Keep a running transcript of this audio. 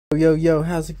Yo, yo,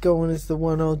 how's it going? It's the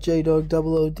one old J-Dog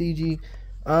double ODG.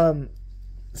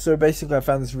 So basically I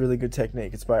found this really good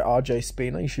technique. It's by RJ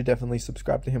Spina. You should definitely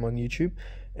subscribe to him on YouTube.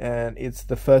 And it's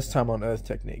the first time on earth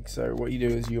technique. So what you do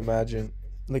is you imagine,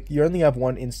 like, you only have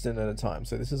one instant at a time.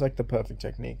 So this is like the perfect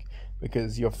technique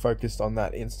because you're focused on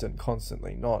that instant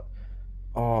constantly, not,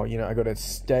 oh, you know, I gotta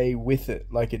stay with it.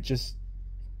 Like, it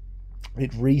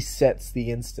resets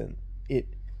the instant.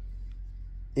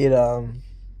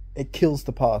 It kills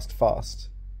the past fast.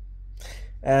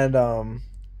 And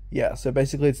yeah, so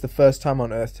basically it's the first time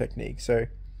on earth technique. So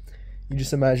you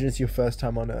just imagine it's your first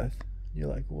time on earth. You're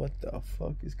like, what the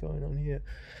fuck is going on here?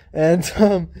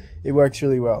 And it works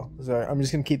really well. So I'm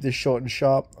just gonna keep this short and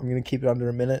sharp. I'm gonna keep it under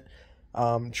a minute.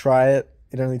 Try it.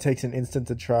 It only takes an instant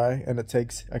to try, and it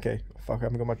takes, okay, fuck, I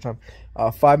haven't got much time.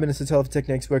 5 minutes to tell if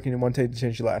techniques working in one take to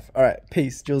change your life. All right,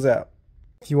 peace. Jules out.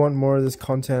 If you want more of this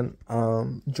content,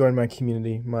 join my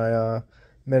community, my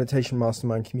meditation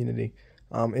mastermind community.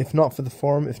 If not for the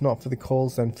forum, if not for the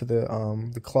calls, then for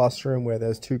the classroom where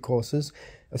there's 2 courses,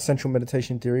 Essential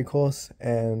Meditation Theory course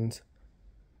and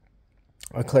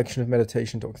a collection of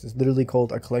meditation talks. It's literally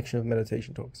called a collection of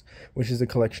meditation talks, which is a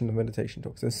collection of meditation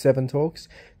talks. There's 7 talks.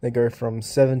 They go from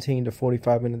 17 to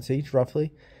 45 minutes each,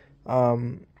 roughly.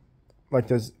 Like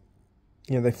there's,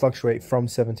 you know, they fluctuate from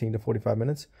 17 to 45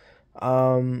 minutes.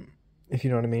 If you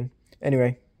know what I mean.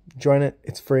 Anyway, join it.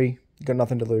 It's free. You got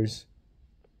nothing to lose.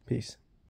 Peace.